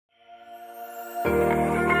We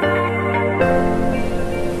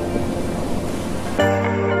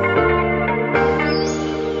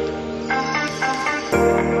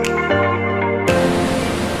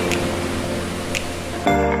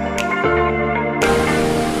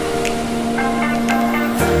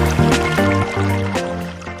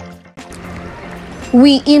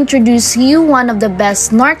introduce you one of the best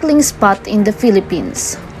snorkeling spot in the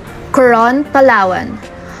Philippines, Coron, Palawan.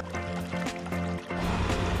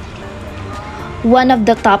 One of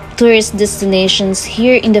the top tourist destinations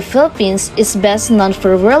here in the Philippines is best known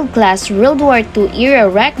for world-class World War II era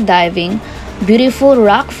wreck diving, beautiful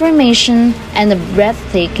rock formation, and a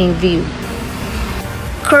breathtaking view.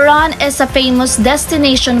 Coron is a famous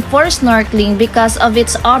destination for snorkeling because of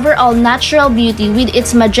its overall natural beauty with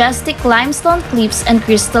its majestic limestone cliffs and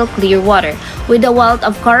crystal clear water, with a wealth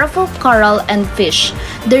of colorful coral and fish.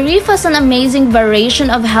 The reef has an amazing variation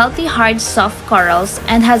of healthy hard soft corals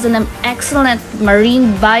and has an excellent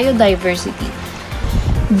marine biodiversity.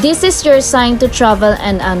 This is your sign to travel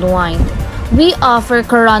and unwind. We offer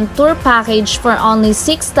Coron tour package for only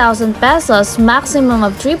 6,000 pesos, maximum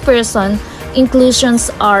of 3 person.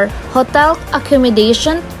 Inclusions are hotel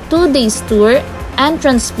accommodation, 2 days tour,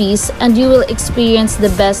 entrance fees, and you will experience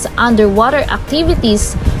the best underwater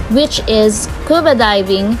activities, which is scuba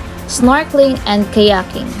diving, snorkeling, and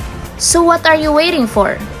kayaking. So what are you waiting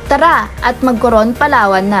for? Tara at mag-Coron,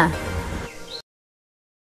 Palawan na!